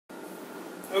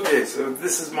Okay, so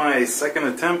this is my second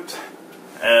attempt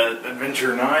at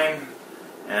Adventure 9,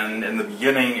 and in the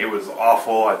beginning it was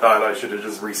awful. I thought I should have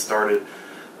just restarted,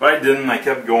 but I didn't. I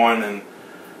kept going, and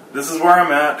this is where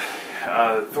I'm at.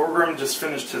 Thorgrim just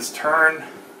finished his turn,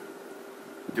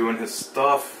 doing his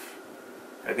stuff.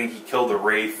 I think he killed a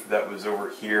Wraith that was over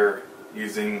here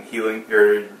using healing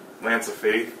or Lance of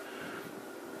Faith.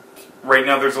 Right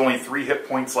now there's only 3 hit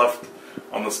points left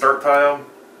on the start tile.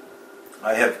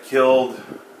 I have killed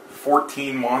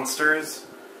 14 monsters,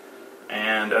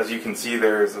 and as you can see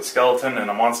there's a skeleton and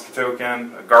a monster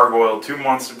token, a gargoyle, 2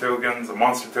 monster tokens, a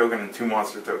monster token, and 2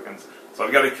 monster tokens. So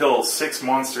I've got to kill 6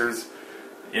 monsters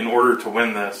in order to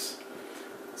win this.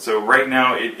 So right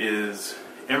now it is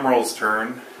Emerald's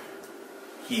turn.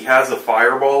 He has a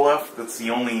fireball left. That's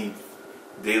the only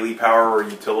daily power or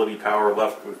utility power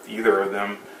left with either of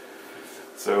them.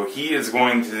 So he is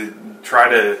going to try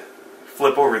to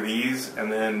flip over these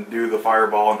and then do the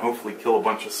fireball and hopefully kill a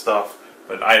bunch of stuff.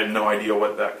 But I have no idea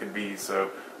what that could be. So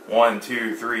 1,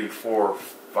 2, 3, 4,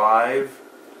 5.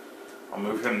 I'll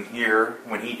move him here.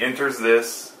 When he enters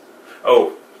this...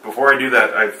 Oh, before I do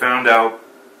that, I found out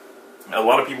a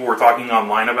lot of people were talking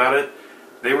online about it.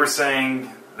 They were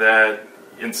saying that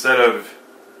instead of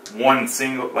one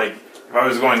single... Like, if I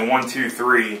was going 1, 2,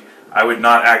 3, I would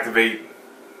not activate...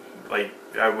 Like,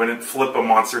 I wouldn't flip a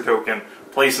monster token,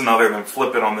 place another, then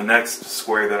flip it on the next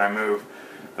square that I move.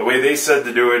 The way they said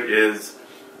to do it is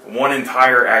one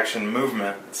entire action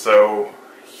movement. So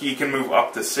he can move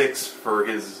up to 6 for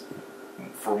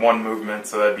one movement.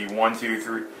 So that'd be 1, 2,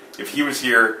 3. If he was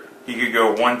here, he could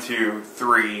go 1, 2,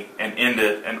 3 and end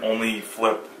it, and only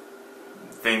flip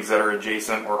things that are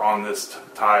adjacent or on this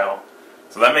tile.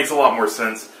 So that makes a lot more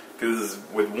sense, because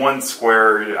with one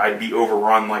square I'd be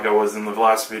overrun like I was in the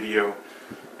last video.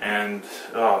 And,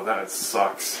 oh, that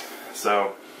sucks.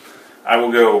 So, I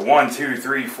will go 1, 2,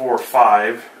 3, 4,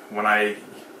 5. When I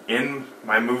end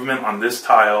my movement on this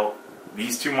tile,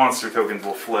 these 2 monster tokens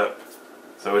will flip.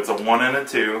 So it's a 1 and a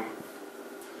 2.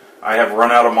 I have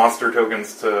run out of monster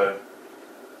tokens to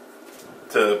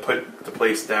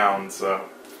place down, so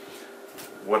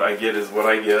what I get is what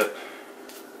I get.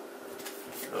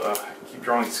 I keep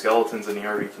drawing skeletons and he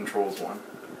already controls one.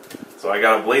 So I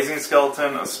got a blazing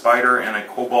skeleton, a spider, and a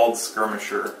kobold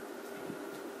skirmisher.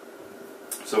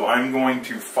 So I'm going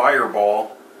to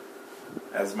fireball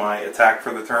as my attack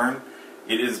for the turn.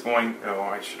 It is going... Oh,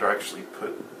 I should actually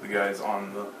put the guys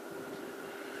on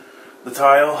the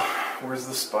tile. Where's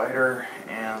the spider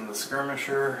and the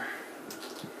skirmisher?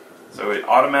 So it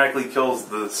automatically kills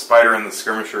the spider and the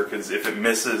skirmisher, because if it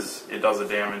misses, it does a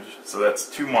damage. So that's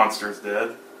 2 monsters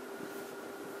dead.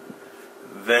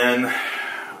 Then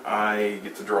I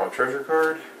get to draw a treasure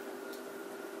card.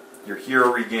 Your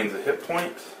hero regains a hit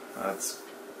point. That's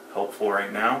helpful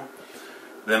right now.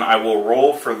 Then I will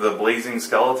roll for the blazing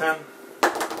skeleton.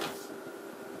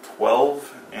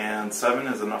 12 and 7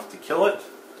 is enough to kill it.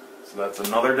 So that's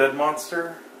another dead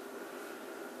monster.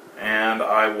 And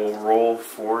I will roll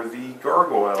for the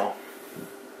gargoyle.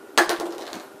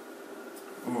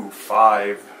 Ooh,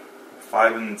 5.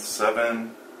 5 and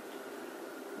 7.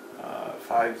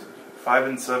 5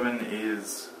 and 7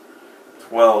 is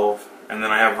 12. And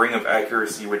then I have Ring of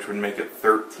Accuracy, which would make it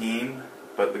 13.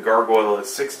 But the gargoyle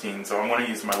is 16, so I'm going to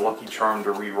use my lucky charm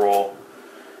to re-roll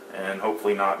and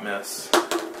hopefully not miss.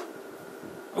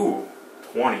 Ooh,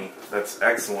 20. That's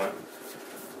excellent.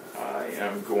 I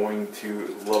am going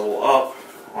to level up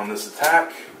on this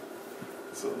attack.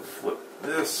 So flip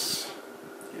this,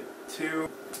 get 2,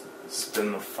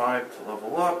 spin the 5 to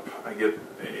level up. I get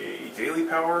a daily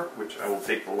power, which I will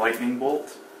take the lightning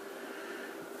bolt.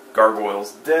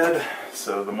 Gargoyle's dead,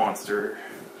 so the monster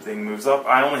thing moves up.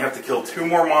 I only have to kill 2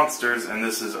 more monsters and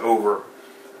this is over.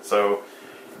 So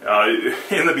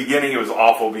in the beginning it was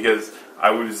awful, because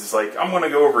I was just like, I'm going to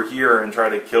go over here and try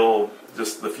to kill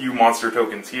just the few monster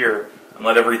tokens here and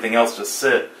let everything else just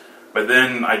sit. But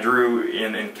then I drew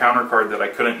an encounter card that I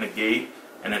couldn't negate,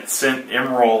 and it sent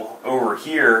Emerald over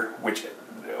here, which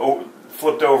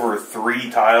flipped over 3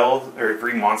 tiles, or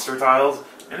 3 monster tiles,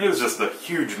 and it was just a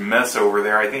huge mess over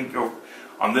there. I think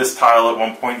on this tile at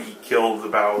one point he killed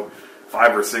about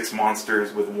 5 or 6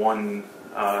 monsters with one,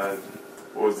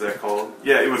 what was that called?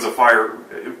 Yeah, it was a fire.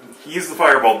 He used the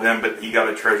fireball then, but he got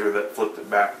a treasure that flipped it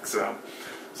back, so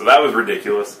that was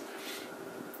ridiculous.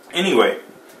 Anyway,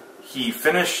 he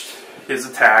finished his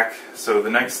attack, so the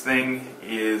next thing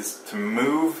is to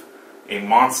move a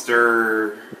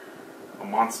monster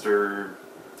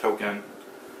token.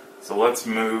 So let's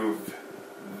move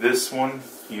this one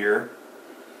here.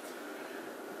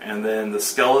 And then the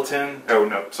skeleton, oh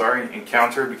no, sorry,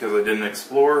 encounter, because I didn't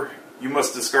explore. You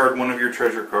must discard one of your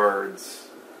treasure cards.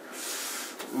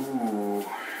 Ooh.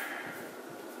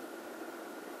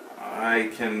 I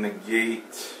can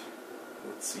negate...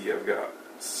 Let's see, I've got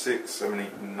 6, 7,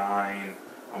 8, 9.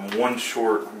 I'm one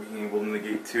short on being able to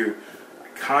negate 2.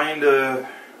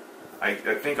 I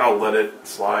think I'll let it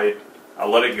slide. I'll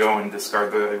let it go and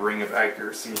discard the Ring of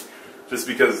Accuracy. Just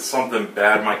because something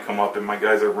bad might come up and my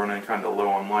guys are running kind of low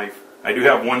on life. I do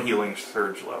have 1 Healing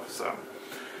Surge left, so...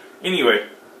 Anyway,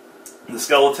 the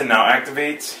skeleton now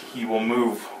activates. He will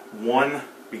move 1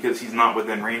 because he's not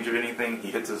within range of anything. He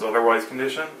hits his otherwise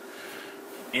condition.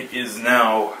 It is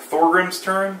now Thorgrim's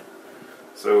turn.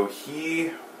 So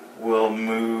he will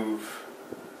move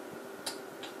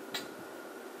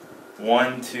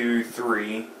 1, 2,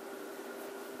 3.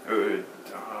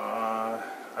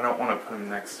 I don't want to put him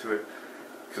next to it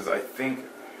because I think,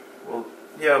 well,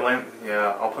 yeah,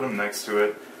 I'll put him next to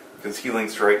it because Healing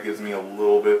Strike gives me a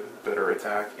little bit better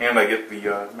attack, and I get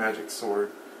the magic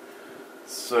sword.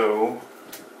 So,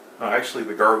 actually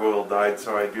the gargoyle died,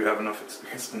 so I do have enough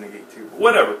experience to negate 2.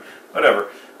 But whatever.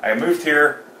 I moved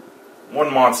here.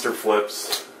 1 monster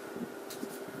flips.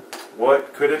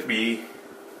 What could it be?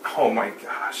 Oh my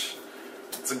gosh.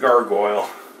 It's a gargoyle.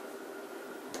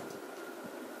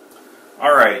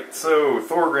 Alright, so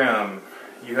Thorgrim,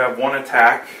 you have 1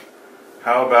 attack.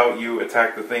 How about you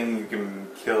attack the thing you can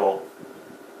kill?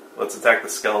 Let's attack the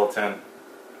skeleton.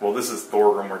 Well, this is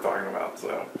Thorgrim we're talking about,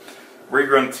 so... We're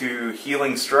going to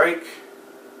Healing Strike.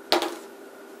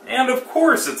 And of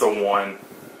course it's a 1.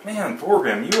 Man,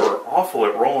 Thorgrim, you are awful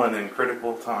at rolling in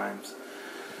critical times.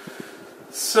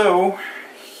 So,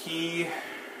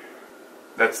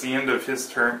 that's the end of his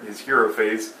turn, his hero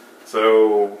phase.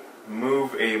 So,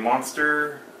 move a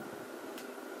monster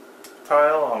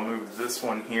tile. I'll move this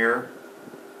one here.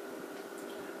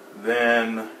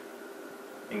 Then,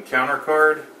 encounter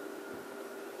card.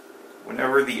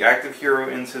 Whenever the active hero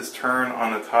ends his turn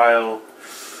on a tile,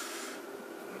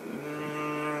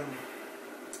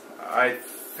 I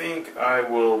think I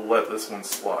will let this one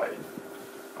slide.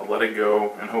 I'll let it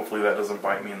go, and hopefully that doesn't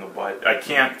bite me in the butt. I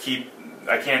can't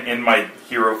end my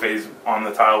hero phase on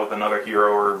the tile with another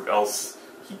hero, or else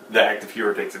the active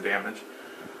hero takes a damage.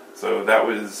 So that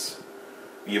was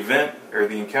the event, or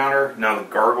the encounter. Now the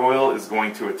gargoyle is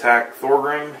going to attack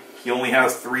Thorgrim. He only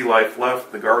has 3 life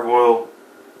left. The gargoyle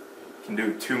can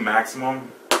do 2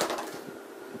 maximum,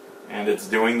 and it's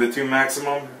doing the 2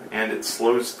 maximum, and it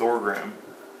slows Thorgrim.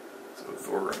 So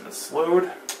Thorgrim is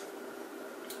slowed.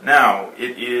 Now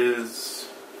it is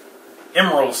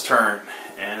Emerald's turn,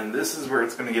 and this is where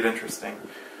it's going to get interesting,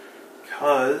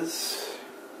 because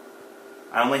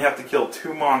I only have to kill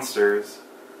 2 monsters.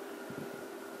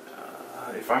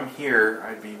 If I'm here,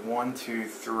 I'd be 1, 2,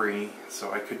 3,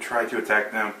 so I could try to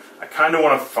attack them. I kind of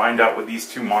want to find out what these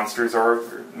 2 monsters are,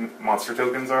 or monster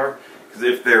tokens are, because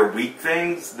if they're weak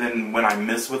things, then when I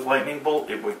miss with Lightning Bolt,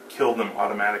 it would kill them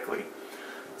automatically.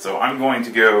 So I'm going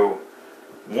to go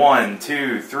 1,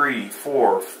 2, 3,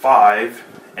 4, 5,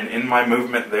 and end my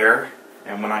movement there,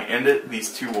 and when I end it,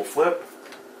 these 2 will flip.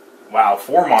 Wow,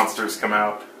 4 monsters come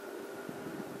out.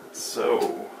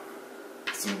 So,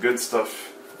 some good stuff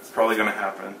probably going to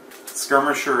happen.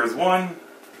 Skirmisher is 1,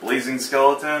 Blazing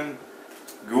Skeleton,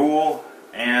 Ghoul,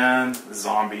 and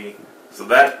Zombie. So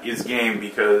that is game,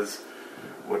 because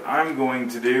what I'm going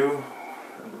to do,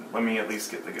 let me at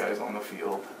least get the guys on the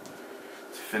field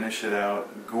to finish it out.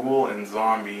 Ghoul and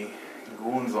Zombie.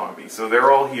 So they're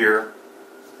all here,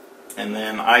 and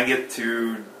then I get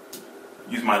to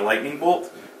use my Lightning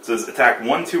Bolt. It says attack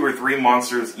 1, 2, or 3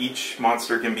 monsters. Each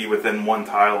monster can be within 1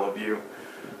 tile of you.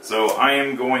 So I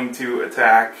am going to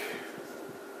attack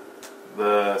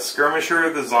the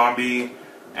Skirmisher, the Zombie,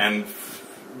 and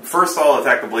first I'll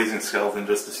attack the Blazing Skeleton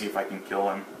just to see if I can kill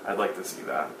him. I'd like to see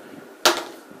that.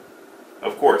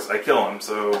 Of course, I kill him,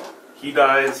 so he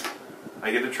dies, I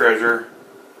get a treasure.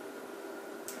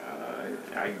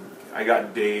 I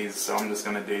got dazed, so I'm just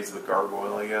going to daze the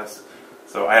gargoyle, I guess.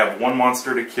 So I have 1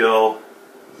 monster to kill,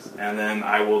 and then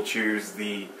I will choose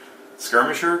the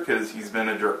Skirmisher, because he's been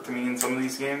a jerk to me in some of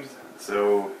these games.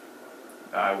 So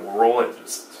I will roll it,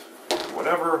 just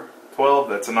whatever. 12,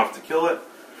 that's enough to kill it.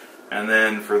 And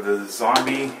then for the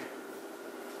Zombie,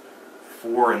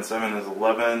 4 and 7 is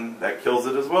 11. That kills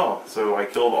it as well. So I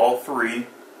killed all 3.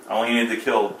 I only needed to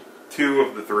kill 2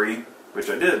 of the 3, which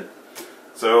I did.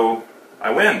 So I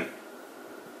win.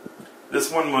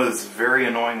 This one was very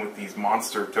annoying with these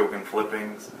monster token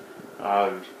flippings.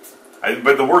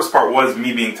 But the worst part was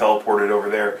me being teleported over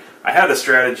there. I had a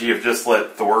strategy of just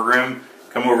let Thorgrim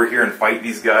come over here and fight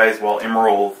these guys while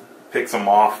Emerald picks them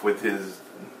off with his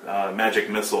magic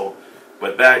missile.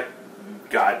 But that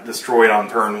got destroyed on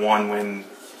turn 1 when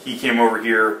he came over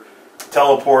here,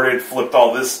 teleported, flipped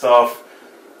all this stuff.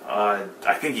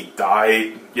 I think he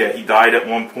died. Yeah, he died at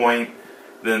one point.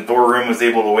 Then Thorgrim was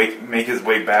able to make his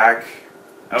way back.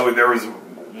 Oh, there was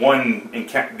one,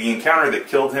 the encounter that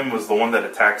killed him was the one that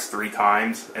attacks 3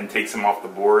 times and takes him off the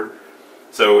board.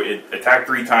 So it attacked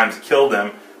 3 times, killed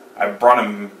him. I brought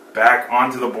him back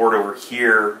onto the board over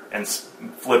here and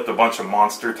flipped a bunch of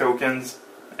monster tokens.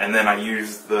 And then I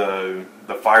used the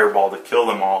fireball to kill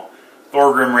them all.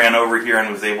 Thorgrim ran over here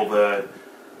and was able to,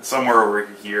 somewhere over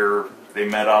here, they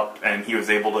met up and he was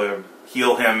able to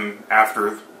heal him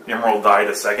after Emerald died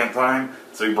a second time.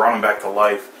 So he brought him back to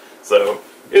life. So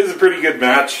it was a pretty good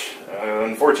match.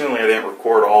 Unfortunately, I didn't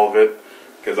record all of it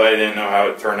because I didn't know how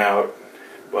it turned out.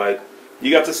 But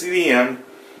you got to see the end.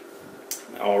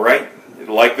 Alright,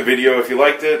 like the video if you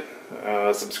liked it.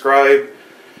 Subscribe.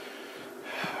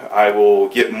 I will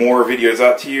get more videos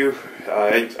out to you.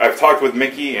 I've talked with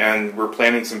Mickey and we're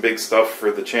planning some big stuff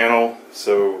for the channel.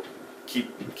 So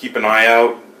keep an eye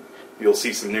out. You'll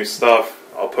see some new stuff.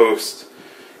 I'll post.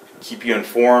 Keep you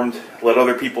informed. Let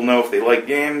other people know if they like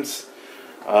games.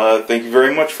 Thank you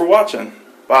very much for watching.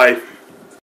 Bye.